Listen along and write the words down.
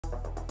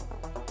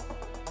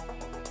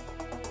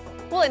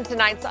Well, in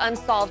tonight's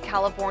Unsolved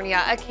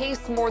California, a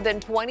case more than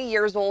 20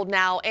 years old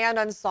now and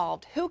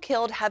unsolved. Who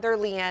killed Heather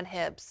Lee Ann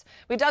Hibbs?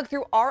 We dug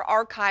through our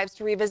archives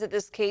to revisit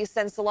this case,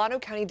 and Solano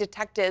County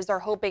detectives are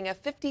hoping a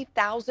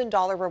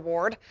 $50,000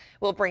 reward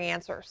will bring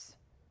answers.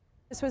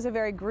 This was a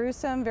very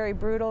gruesome, very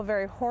brutal,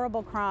 very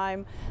horrible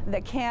crime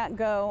that can't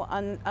go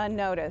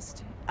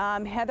unnoticed.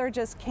 Heather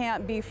just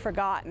can't be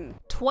forgotten.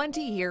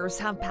 20 years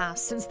have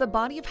passed since the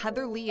body of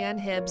Heather Lee Ann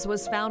Hibbs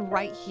was found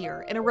right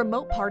here in a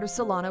remote part of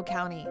Solano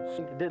County.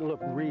 It didn't look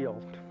real.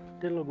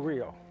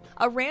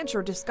 A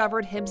rancher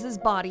discovered Hibbs's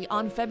body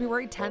on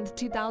February 10,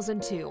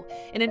 2002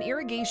 in an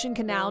irrigation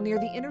canal near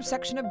the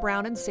intersection of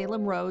Brown and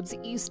Salem Roads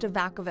east of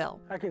Vacaville.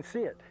 I can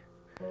see it.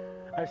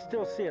 I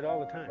still see it all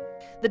the time.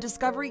 The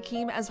discovery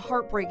came as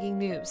heartbreaking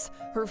news.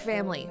 Her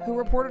family, who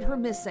reported her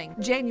missing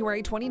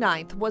January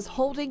 29th, was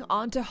holding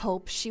on to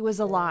hope she was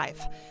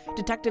alive.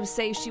 Detectives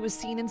say she was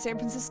seen in San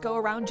Francisco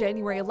around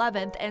January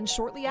 11th and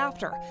shortly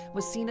after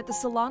was seen at the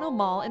Solano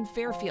Mall in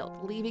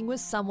Fairfield, leaving with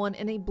someone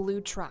in a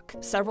blue truck.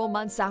 Several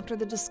months after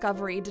the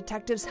discovery,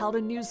 detectives held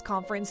a news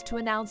conference to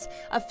announce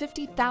a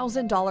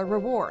 $50,000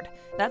 reward.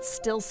 That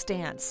still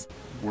stands.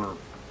 We're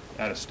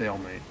at a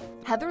stalemate.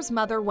 Heather's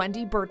mother,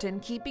 Wendy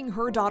Burton, keeping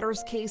her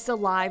daughter's case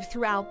alive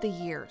throughout the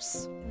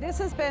years. This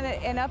has been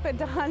an up and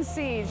down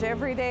siege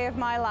every day of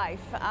my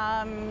life.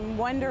 I'm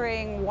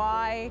wondering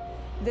why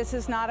this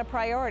is not a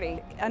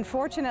priority.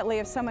 Unfortunately,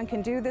 if someone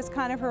can do this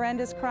kind of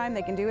horrendous crime,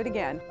 they can do it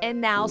again.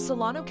 And now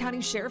Solano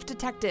County Sheriff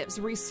detectives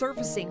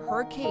resurfacing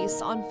her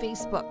case on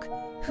Facebook.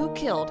 Who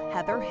killed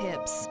Heather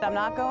Hibbs? I'm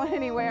not going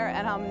anywhere,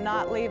 and I'm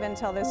not leaving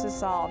until this is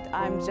solved.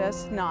 I'm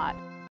just not.